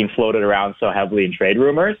he's being floated around so heavily in trade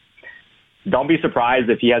rumors. Don't be surprised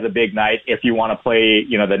if he has a big night. If you want to play,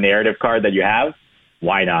 the narrative card that you have,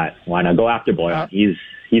 why not? Why not go after Bojan? He's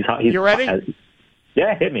you ready?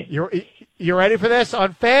 Yeah, hit me. You ready for this?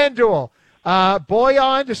 On FanDuel,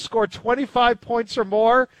 Bojan to score 25 points or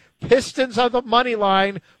more. Pistons on the money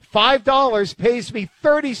line. $5 pays me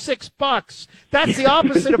 $36. That's the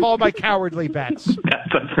opposite of all my cowardly bets.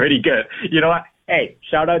 That's pretty good. You know what? Hey,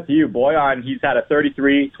 shout out to you, Bojan. He's had a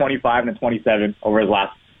 33, 25, and a 27 over his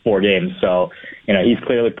last 4 games. So, he's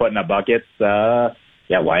clearly putting up buckets.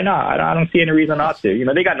 Yeah, why not? I don't see any reason not to.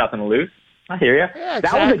 They got nothing to lose. I hear you. Yeah,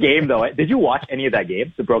 exactly. That was a game, though. Did you watch any of that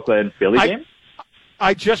game, the Brooklyn-Philly game?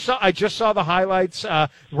 I just saw the highlights.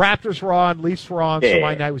 Raptors were on, Leafs were on, so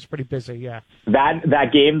my night was pretty busy. Yeah. That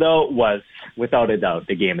game though was without a doubt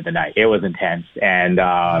the game of the night. It was intense, and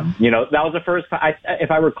that was the first. If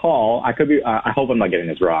I recall, I could be. I hope I'm not getting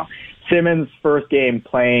this wrong. Simmons' first game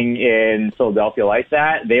playing in Philadelphia like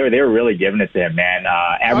that, they were really giving it to him, man.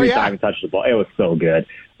 Every time he touched the ball, it was so good.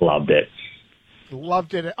 Loved it.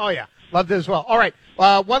 Loved it. Oh yeah. Loved it as well. All right.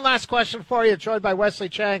 One last question for you, joined by Wesley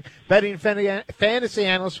Chang, betting fantasy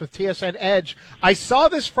analyst with TSN Edge. I saw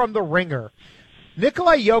this from The Ringer.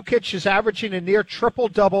 Nikola Jokic is averaging a near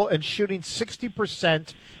triple-double and shooting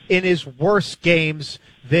 60% in his worst games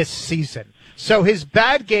this season. So his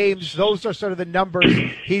bad games, those are sort of the numbers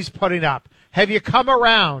he's putting up. Have you come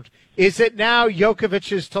around? Is it now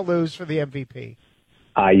Jokic's to lose for the MVP?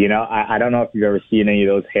 I don't know if you've ever seen any of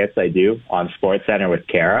those hits I do on SportsCenter with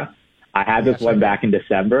Kara. I had this one back in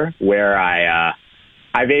December where I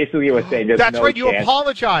basically was saying that's no right. You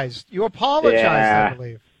apologized. You apologized, I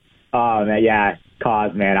believe. Oh man, yeah,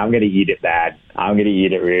 cause man, I'm gonna eat it bad. I'm gonna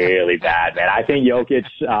eat it really bad, man. I think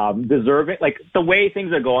Jokic deserve it. Like the way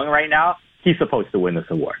things are going right now, he's supposed to win this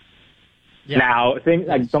award. Yeah. Now,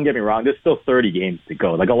 don't get me wrong. There's still 30 games to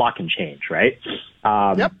go. Like a lot can change, right?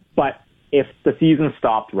 But if the season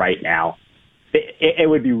stopped right now, it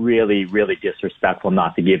would be really, really disrespectful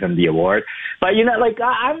not to give him the award. But,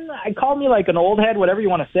 I call me like an old head, whatever you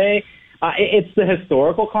want to say. It's the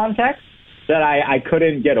historical context that I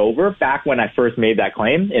couldn't get over back when I first made that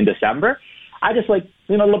claim in December. I just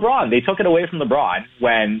LeBron. They took it away from LeBron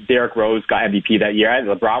when Derrick Rose got MVP that year.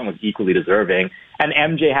 LeBron was equally deserving. And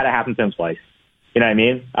MJ had it happen to him twice. You know what I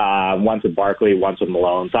mean? Once with Barkley, once with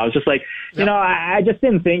Malone. So I was just like, I just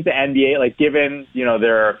didn't think the NBA, given,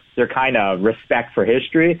 their kind of respect for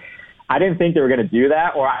history, I didn't think they were going to do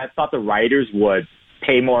that, or I thought the writers would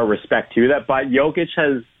pay more respect to that. But Jokic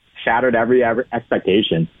has shattered every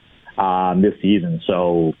expectation this season.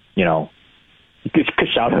 So,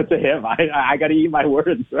 shout out to him. I got to eat my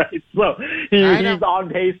words, right? So he's on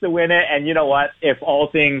pace to win it. And you know what? If all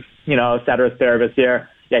things, ceteris paribus here,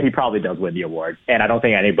 yeah, he probably does win the award. And I don't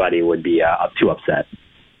think anybody would be too upset.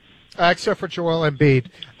 Except for Joel Embiid.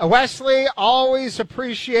 Wesley, always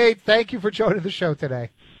appreciate. Thank you for joining the show today.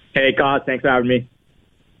 Hey, Cos, thanks for having me.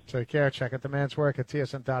 Take care. Check out the man's work at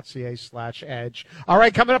tsn.ca/edge. All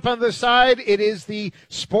right, coming up on the side, it is the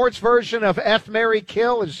sports version of F, Marry,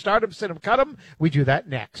 Kill and Start 'em, Sit 'em, Cut 'em. We do that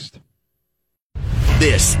next.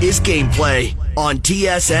 This is Gameplay on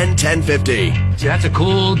TSN 1050. See, that's a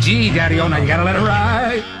cool G, Daddy-O. Now you gotta let it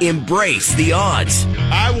ride. Embrace the odds.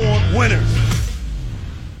 I want winners.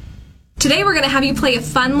 Today we're going to have you play a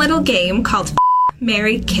fun little game called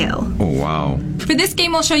Marry, Kill. Oh, wow. For this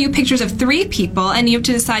game, we'll show you pictures of 3 people, and you have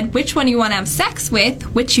to decide which one you want to have sex with,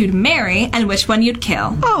 which you'd marry, and which one you'd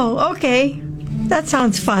kill. Oh, okay. That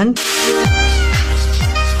sounds fun.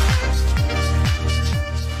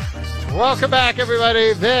 Welcome back,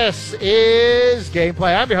 everybody. This is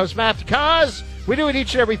Gameplay. I'm your host, Matthew Cos. We do it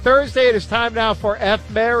each and every Thursday. It is time now for F,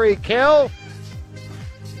 Marry, Kill,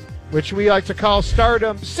 which we like to call Start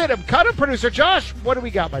 'em, Sit 'em, Cut 'em. Producer Josh, what do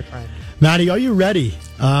we got, my friend? Maddie, are you ready?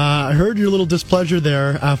 I heard your little displeasure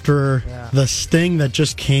there after the sting that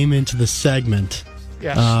just came into the segment.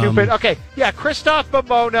 Yeah, stupid. Okay, yeah, Christoph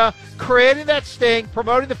Mamona creating that sting,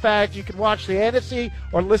 promoting the fact you can watch the NFC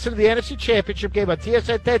or listen to the NFC Championship game on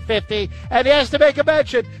TSN 1050, and he has to make a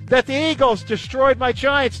mention that the Eagles destroyed my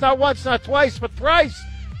Giants not once, not twice, but thrice.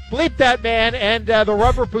 Bleep that, man, and the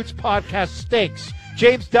Rubber Boots podcast stinks.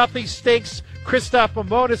 James Duffy stinks. Christoph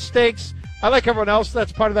Mamona stinks. I like everyone else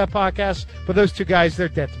that's part of that podcast, but those 2 guys, they're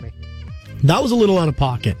dead to me. That was a little out of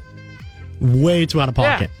pocket. Way too out of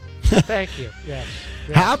pocket. Yeah. Thank you. Yes.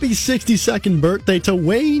 Happy 62nd birthday to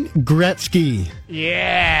Wayne Gretzky.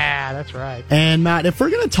 Yeah, that's right. And Matt, if we're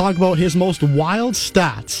going to talk about his most wild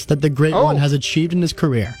stats that the Great One has achieved in his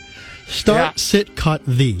career, start, sit, cut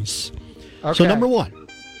these. Okay. So number 1,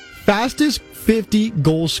 fastest 50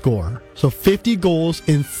 goal scorer. So 50 goals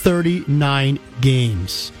in 39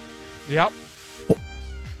 games. Yep.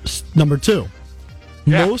 Number 2,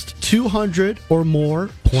 most 200 or more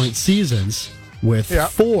point seasons with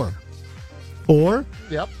 4. Or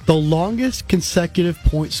the longest consecutive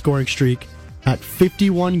point scoring streak at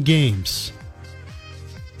 51 games.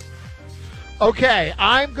 Okay,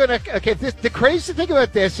 I'm going to... Okay, the crazy thing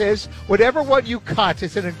about this is whatever one you cut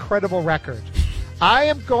is an incredible record. I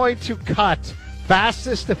am going to cut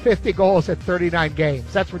fastest to 50 goals at 39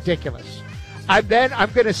 games. That's ridiculous. I'm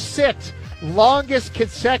going to sit longest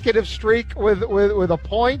consecutive streak with a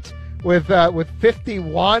point with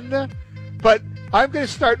 51, but I'm going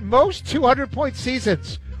to start most 200-point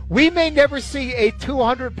seasons. We may never see a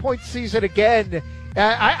 200-point season again.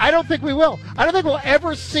 I don't think we will. I don't think we'll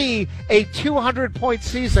ever see a 200-point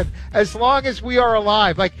season as long as we are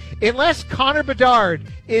alive. Like, unless Connor Bedard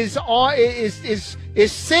is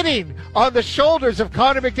sitting on the shoulders of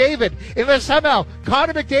Connor McDavid, unless somehow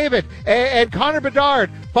Connor McDavid and Connor Bedard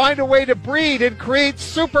find a way to breed and create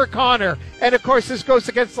Super Connor. And, of course, this goes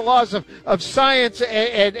against the laws of science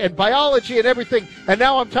and biology and everything. And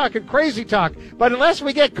now I'm talking crazy talk. But unless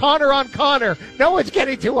we get Connor on Connor, no one's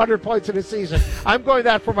getting 200 points in a season. I'm going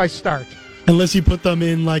that for my start. Unless you put them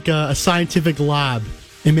in like a scientific lab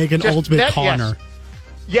and make an ultimate Connor.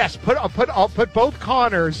 Yes, I'll put both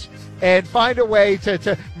Connors and find a way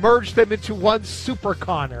to merge them into one Super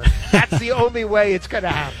Connor. That's the only way it's going to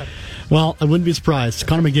happen. Well, I wouldn't be surprised.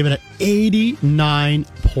 Connor McDavid at 89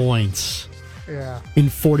 points in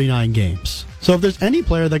 49 games. So if there's any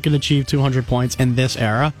player that can achieve 200 points in this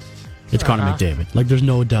era, it's Connor McDavid. Like, there's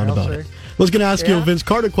no doubt about it. I was going to ask you a Vince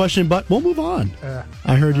Carter question, but we'll move on.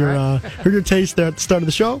 I heard your taste there at the start of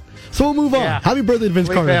the show, so we'll move on. Happy birthday to Vince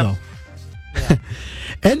Carter, though.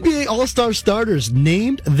 NBA All-Star starters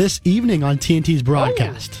named this evening on TNT's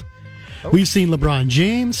broadcast. We've seen LeBron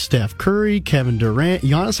James, Steph Curry, Kevin Durant,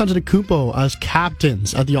 Giannis Antetokounmpo as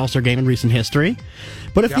captains at the All-Star game in recent history.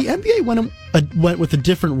 But if the NBA went with a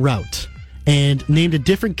different route and named a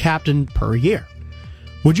different captain per year,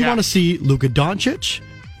 would you want to see Luka Doncic,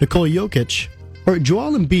 Nikola Jokic, or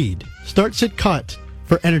Joel Embiid start, sit, cut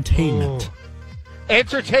for entertainment?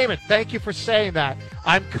 Entertainment. Thank you for saying that.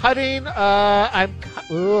 I'm cutting.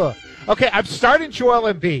 Okay, I'm starting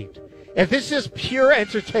Joel Embiid. If this is pure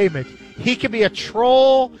entertainment, he can be a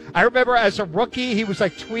troll. I remember as a rookie, he was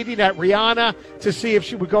like tweeting at Rihanna to see if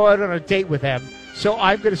she would go out on a date with him. So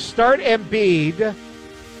I'm going to start Embiid.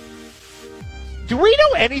 Do we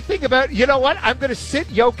know anything about, you know what? I'm going to sit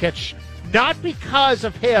Jokic, not because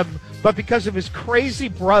of him, but because of his crazy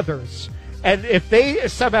brothers. And if they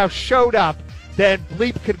somehow showed up, then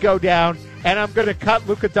bleep could go down, and I'm going to cut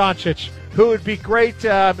Luka Doncic, who would be great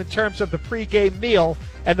in terms of the pregame meal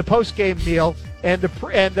and the postgame meal and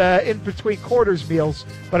the in between quarters meals.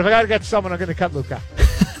 But if I got to get someone, I'm going to cut Luka.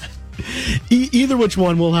 Either which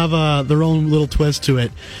one will have their own little twist to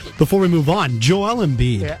it. Before we move on, Joel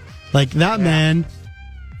Embiid, man,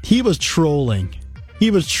 he was trolling. He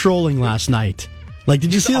was trolling last night. Like,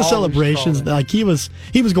 did you see the celebrations? Trolling. Like, he was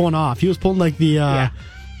going off. He was pulling like the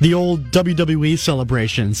old WWE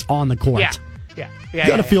celebrations on the court. Yeah. You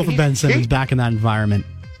got to feel for Ben Simmons back in that environment.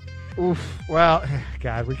 Oof. Well,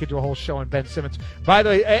 God, we could do a whole show on Ben Simmons. By the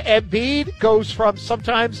way, Embiid goes from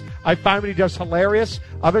sometimes I find what he does hilarious.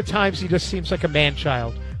 Other times he just seems like a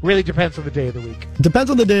man-child. Really depends on the day of the week. Depends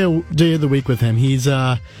on the day of the week with him. He's,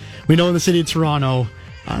 we know in the city of Toronto,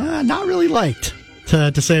 not really liked,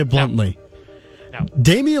 to say it bluntly. No.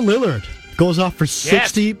 Damian Lillard goes off for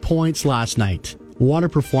 60 points last night. What a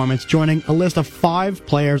performance, joining a list of 5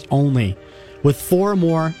 players only with 4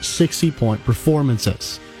 more 60-point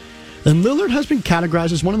performances. And Lillard has been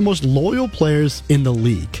categorized as one of the most loyal players in the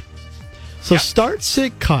league. So start,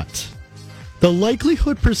 sit, cut. The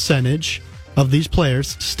likelihood percentage of these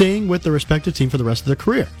players staying with their respective team for the rest of their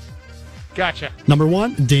career. Gotcha. Number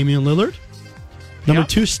 1, Damian Lillard. Number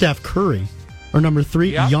 2, Steph Curry. Or number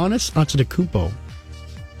 3, Giannis Antetokounmpo.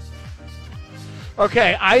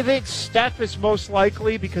 Okay, I think Steph is most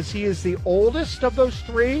likely because he is the oldest of those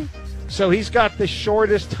 3. So he's got the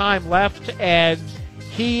shortest time left, and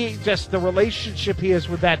the relationship he has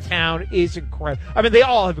with that town is incredible. I mean, they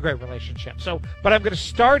all have a great relationship. But I'm going to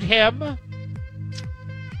start him.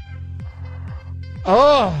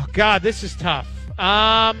 Oh, God, this is tough.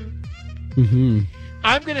 I'm going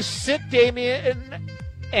to sit Damian,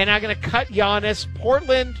 and I'm going to cut Giannis.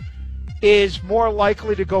 Portland is more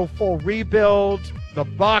likely to go full rebuild. The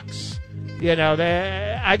Bucks, I'm going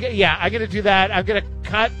to do that. I'm going to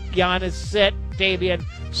cut Giannis, sit Damian,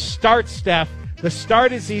 start Steph. The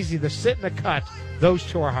start is easy. The sit and the cut, those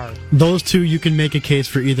 2 are hard. Those 2, you can make a case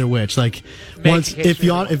for either which. Like, if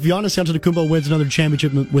Giannis Antetokounmpo wins another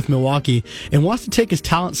championship with Milwaukee and wants to take his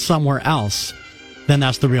talent somewhere else, then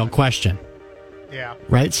that's the real question. Yeah.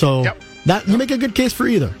 Right? So you make a good case for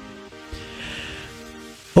either.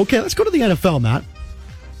 Okay, let's go to the NFL, Matt.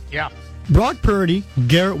 Yeah. Brock Purdy,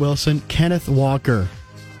 Garrett Wilson, Kenneth Walker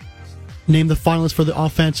named the finalists for the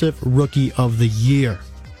Offensive Rookie of the Year.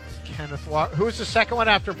 Kenneth Walker. Who's the second one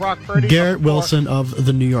after Brock Purdy? Garrett Wilson of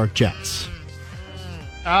the New York Jets.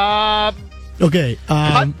 Okay.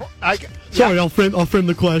 Sorry, I'll frame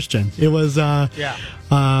the question. It was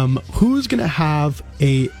who's going to have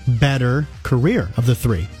a better career of the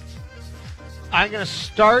 3? I'm going to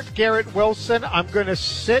start Garrett Wilson. I'm going to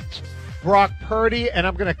sit Brock Purdy, and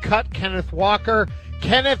I'm going to cut Kenneth Walker.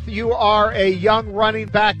 Kenneth, you are a young running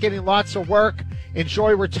back getting lots of work.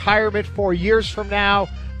 Enjoy retirement 4 years from now.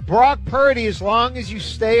 Brock Purdy, as long as you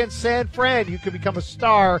stay in San Fran, you can become a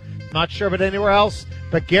star. Not sure about anywhere else.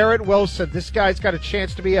 But Garrett Wilson, this guy's got a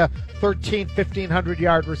chance to be a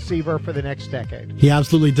 1,500-yard receiver for the next decade. He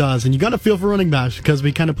absolutely does. And you got to feel for running backs because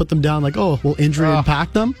we kind of put them down like, will injury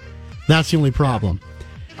impact them? That's the only problem.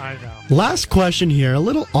 I know. Last question here, a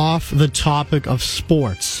little off the topic of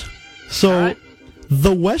sports. So,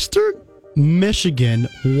 the Western Michigan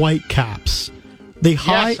Whitecaps, the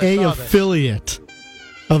high A affiliate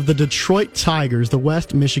of the Detroit Tigers, the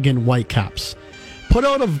West Michigan Whitecaps, put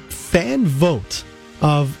out a fan vote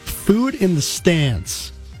of food in the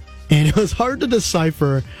stands. And it was hard to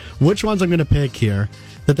decipher which ones I'm going to pick here,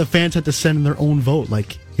 that the fans had to send in their own vote.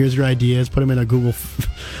 Like, here's your ideas, put them in a Google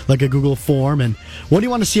form, and what do you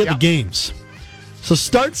want to see at the games? So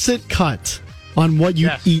start, sit, cut on what you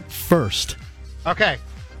eat first. Okay.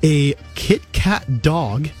 A Kit Kat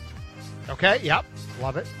dog. Okay,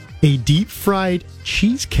 love it. A deep-fried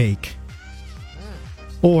cheesecake.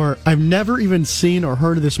 Or, I've never even seen or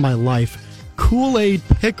heard of this in my life, Kool-Aid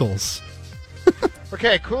pickles.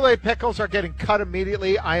 Okay, Kool-Aid pickles are getting cut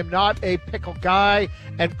immediately. I am not a pickle guy,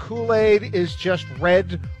 and Kool-Aid is just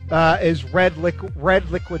red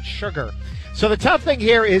liquid sugar. So the tough thing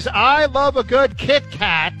here is I love a good Kit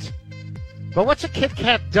Kat, but what's a Kit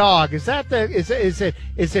Kat dog? Is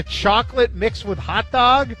it chocolate mixed with hot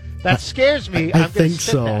dog? That scares me. I think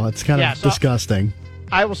so. It's kind of disgusting.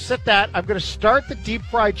 I will sit that. I'm going to start the deep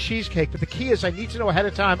fried cheesecake, but the key is I need to know ahead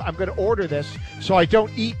of time I'm going to order this so I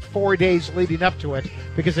don't eat 4 days leading up to it,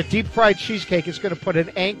 because a deep fried cheesecake is going to put a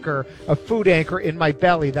food anchor in my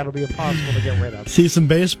belly that'll be impossible to get rid of. See some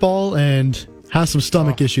baseball and Has some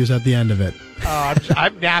stomach issues at the end of it.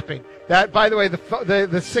 I'm napping. That, by the way,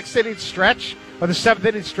 the sixth inning stretch or the seventh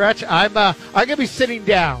inning stretch, I'm gonna be sitting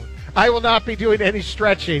down. I will not be doing any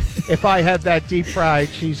stretching if I had that deep fried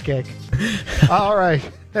cheesecake. All right.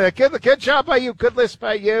 Good job by you. Good list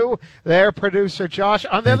by you. There, producer Josh.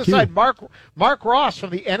 On the other side, Mark Ross from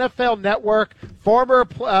the NFL Network, former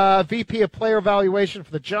VP of Player Evaluation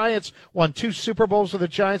for the Giants, won 2 Super Bowls with the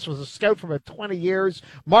Giants, was a scout for about 20 years.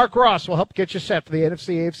 Mark Ross will help get you set for the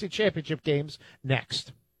NFC-AFC Championship games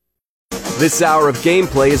next. This hour of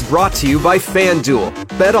gameplay is brought to you by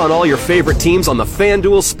FanDuel. Bet on all your favorite teams on the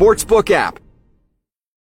FanDuel Sportsbook app.